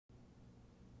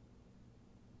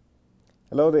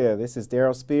Hello there, this is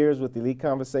Darrell Spears with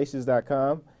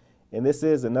EliteConversations.com, and this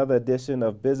is another edition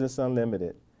of Business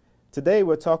Unlimited. Today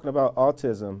we're talking about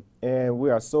autism, and we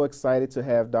are so excited to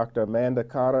have Dr. Amanda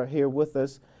Carter here with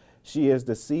us. She is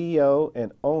the CEO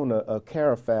and owner of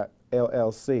CARAFAP,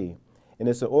 LLC, and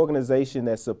it's an organization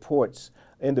that supports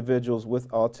individuals with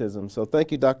autism. So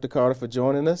thank you, Dr. Carter, for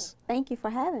joining us. Thank you for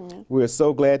having me. We're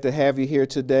so glad to have you here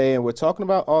today, and we're talking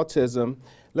about autism.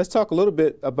 Let's talk a little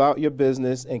bit about your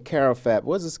business and CARAFAP.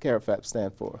 What does CARAFAP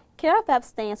stand for? CARAFAP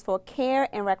stands for Care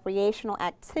and Recreational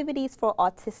Activities for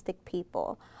Autistic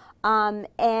People. And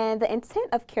the intent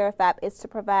of CARAFAP is to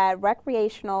provide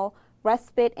recreational,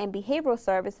 respite, and behavioral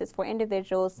services for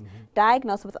individuals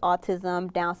diagnosed with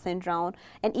autism, Down syndrome,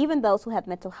 and even those who have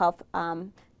mental health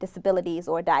disabilities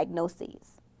or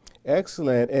diagnoses.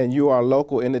 Excellent. And you are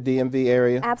local in the DMV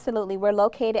area? Absolutely. We're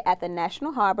located at the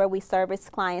National Harbor. We service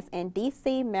clients in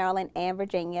D.C., Maryland, and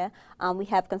Virginia. We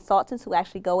have consultants who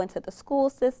actually go into the school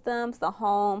systems, the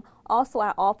home, also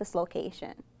our office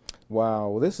location. Wow.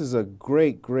 Well, this is a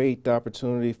great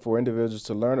opportunity for individuals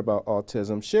to learn about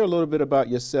autism. Share a little bit about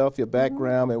yourself, your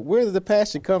background, and where did the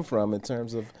passion come from in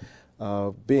terms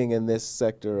of being in this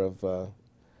sector of the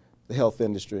health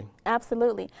industry?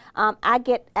 Absolutely. I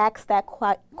get asked that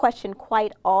question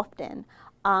quite often,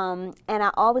 and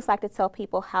I always like to tell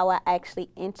people how I actually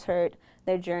entered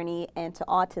their journey into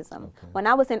autism. Okay. When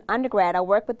I was in undergrad, I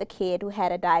worked with a kid who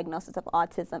had a diagnosis of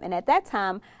autism, and at that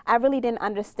time, I really didn't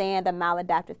understand the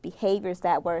maladaptive behaviors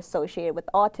that were associated with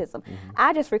autism.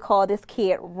 I just recall this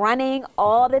kid running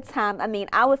all the time. I mean,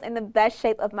 I was in the best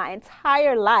shape of my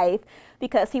entire life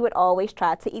because he would always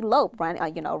try to elope,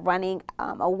 running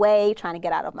away, trying to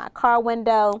get out of my car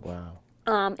window. Wow.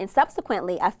 And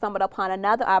subsequently, I stumbled upon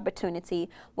another opportunity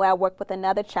where I worked with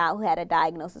another child who had a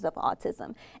diagnosis of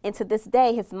autism. And to this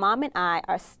day, his mom and I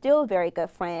are still very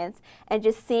good friends. And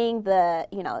just seeing the,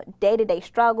 day-to-day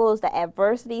struggles, the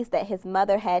adversities that his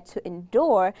mother had to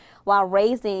endure while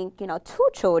raising, two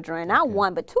children, not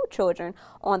one, but two children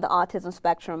on the autism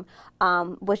spectrum,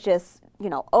 was just,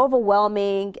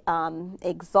 overwhelming,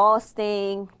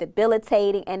 exhausting,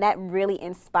 debilitating, and that really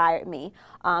inspired me.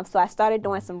 So I started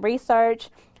doing some research,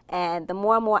 and the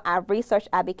more and more I researched,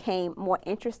 I became more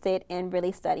interested in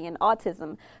really studying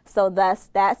autism. So thus,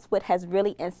 that's what has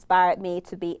really inspired me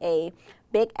to be a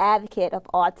big advocate of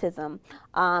autism.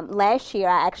 Last year,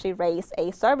 I actually raised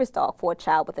a service dog for a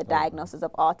child with a diagnosis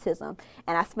of autism,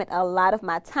 and I spent a lot of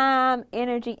my time,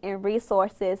 energy, and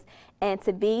resources, and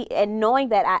knowing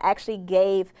that I actually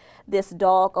gave this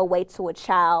dog away to a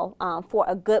child for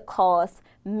a good cause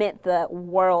meant the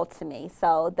world to me.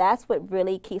 So that's what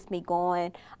really keeps me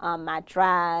going, my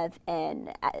drive,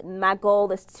 and my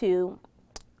goal is to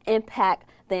impact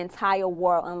the entire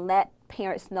world and let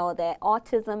parents know that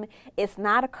autism is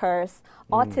not a curse.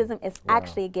 Autism is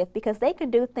actually a gift, because they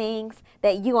can do things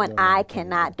that you and I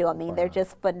cannot do. I mean, they're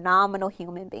just phenomenal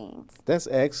human beings. That's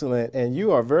excellent, and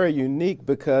you are very unique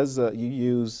because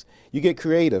you get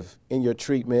creative in your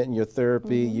treatment and your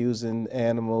therapy, using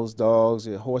animals, dogs,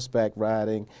 your horseback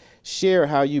riding. Share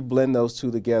how you blend those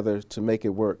two together to make it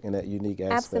work in that unique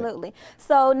aspect. Absolutely.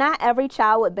 So not every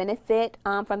child would benefit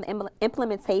from the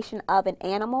implementation of an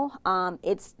animal.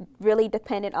 It's really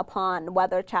dependent upon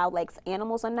whether a child likes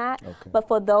animals or not. Okay. But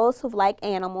for those who like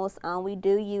animals, we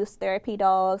do use therapy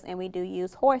dogs, and we do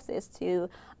use horses to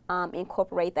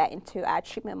incorporate that into our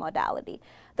treatment modality.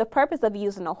 The purpose of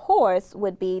using a horse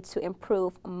would be to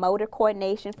improve motor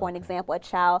coordination. For an example, a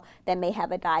child that may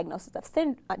have a diagnosis of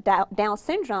Down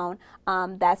syndrome,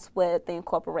 that's what the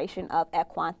incorporation of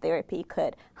equine therapy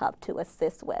could help to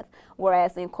assist with.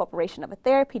 Whereas the incorporation of a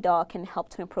therapy dog can help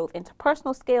to improve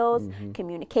interpersonal skills,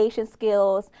 communication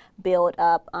skills, build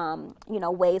up,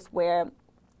 ways where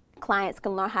clients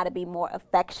can learn how to be more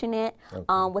affectionate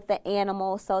with the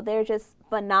animal. So they're just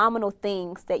phenomenal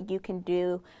things that you can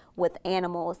do with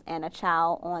animals and a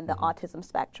child on the autism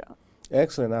spectrum.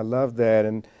 Excellent. I love that.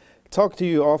 And talk to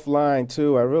you offline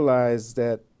too. I realize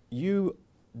that you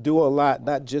do a lot,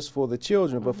 not just for the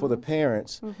children, but for the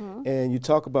parents. And you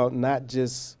talk about not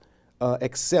just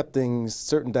accepting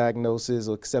certain diagnoses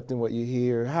or accepting what you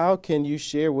hear. How can you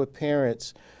share with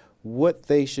parents what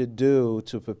they should do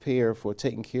to prepare for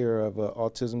taking care of an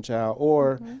autism child,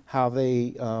 or how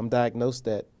they diagnose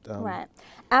that Right.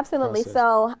 Absolutely. Process.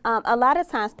 So a lot of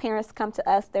times parents come to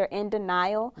us, they're in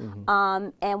denial,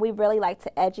 and we really like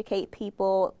to educate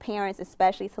people, parents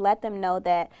especially, to let them know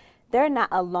that they're not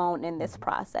alone in this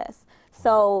process.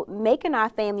 So making our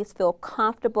families feel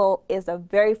comfortable is the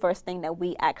very first thing that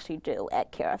we actually do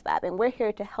at CARAFAP. And we're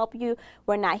here to help you.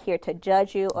 We're not here to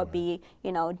judge you or be,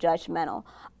 judgmental.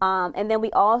 And then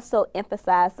we also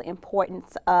emphasize the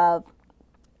importance of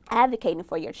advocating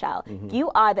for your child.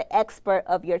 You are the expert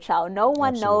of your child. No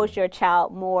one knows your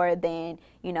child more than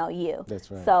you. That's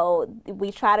right. So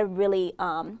we try to really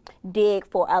dig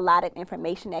for a lot of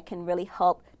information that can really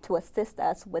help to assist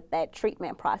us with that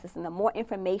treatment process. And the more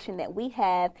information that we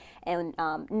have and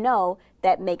know,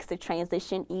 that makes the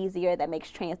transition easier, that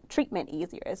makes treatment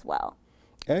easier as well.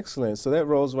 Excellent. So that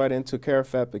rolls right into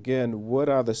CARAFAP again. What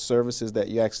are the services that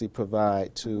you actually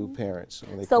provide to parents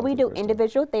when they So come we for the do first time?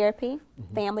 individual therapy,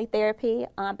 family therapy,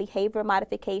 behavior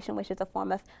modification, which is a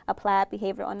form of applied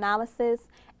behavioral analysis,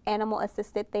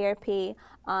 animal-assisted therapy,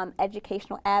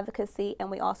 educational advocacy, and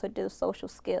we also do social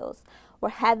skills. We're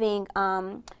having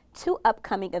 2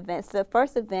 upcoming events. The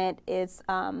first event is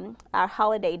our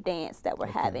holiday dance that we're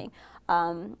having.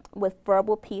 With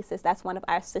Verbal Pieces. That's one of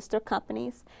our sister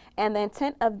companies. And the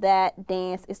intent of that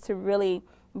dance is to really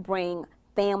bring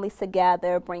families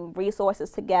together, bring resources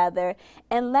together,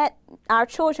 and let our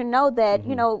children know that,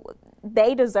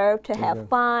 they deserve to have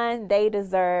fun, they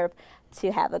deserve to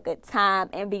have a good time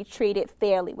and be treated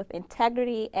fairly with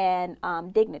integrity and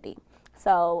dignity.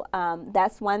 So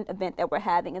that's one event that we're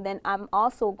having. And then I'm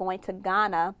also going to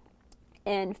Ghana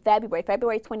in February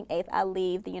 28th. I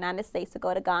leave the United States to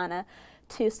go to Ghana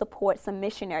to support some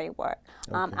missionary work.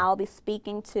 I'll be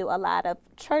speaking to a lot of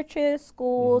churches,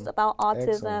 schools about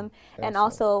autism, and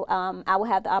also I will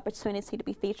have the opportunity to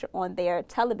be featured on their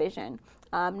television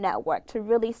network to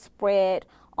really spread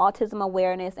autism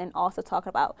awareness and also talk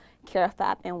about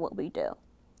CARFAP and what we do.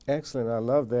 Excellent. I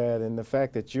love that, and the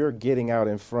fact that you're getting out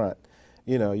in front.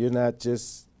 You're not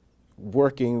just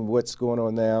working what's going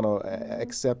on now or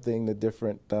accepting the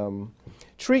different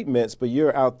treatments, but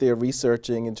you're out there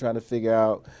researching and trying to figure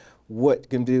out what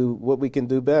we can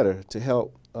do better to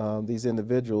help these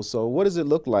individuals. So what does it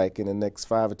look like in the next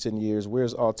 5 or 10 years?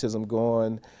 Where's autism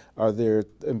going? Are there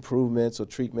improvements or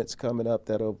treatments coming up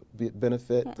that'll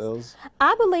benefit those?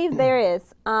 I believe there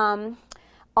is.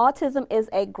 Autism is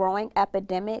a growing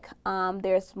epidemic.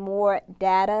 There's more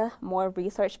data, more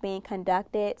research being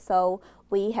conducted, so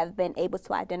we have been able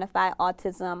to identify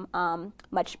autism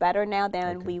much better now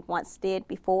than we once did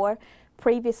before.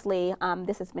 Previously,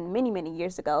 this has been many, many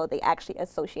years ago, they actually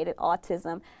associated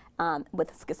autism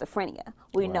with schizophrenia.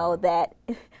 We know that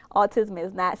autism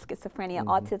is not schizophrenia.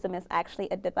 Autism is actually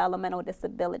a developmental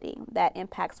disability that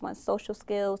impacts one's social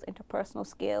skills, interpersonal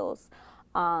skills,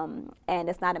 and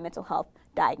it's not a mental health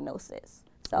diagnosis.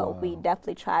 So we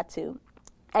definitely try to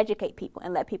educate people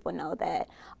and let people know that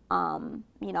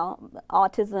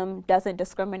autism doesn't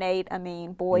discriminate. I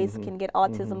mean, boys can get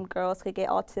autism, girls can get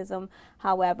autism.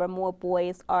 However, more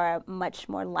boys are much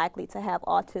more likely to have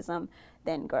autism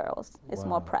than girls. It's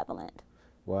more prevalent.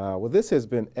 Wow. Well, this has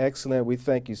been excellent. We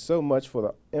thank you so much for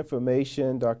the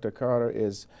information. Dr. Carter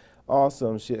is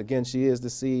awesome. She is the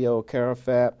CEO of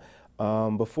CARAFAP.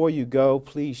 Before you go,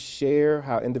 please share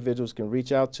how individuals can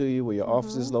reach out to you, where your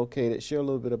office is located. Share a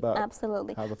little bit about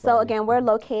So again, we're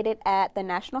located at the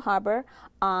National Harbor.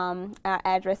 Our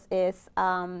address is,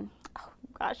 oh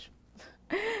gosh,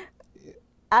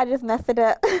 I just messed it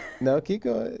up. No, keep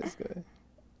going. It's good.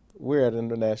 We're at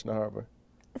International Harbor.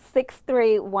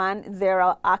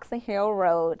 6310 Oxon Hill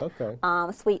Road,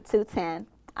 Suite 210,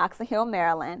 Oxon Hill,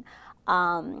 Maryland.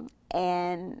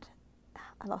 And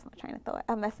I lost my train of thought.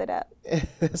 I messed it up.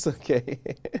 That's okay.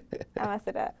 I messed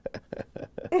it up.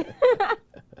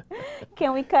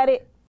 Can we cut it?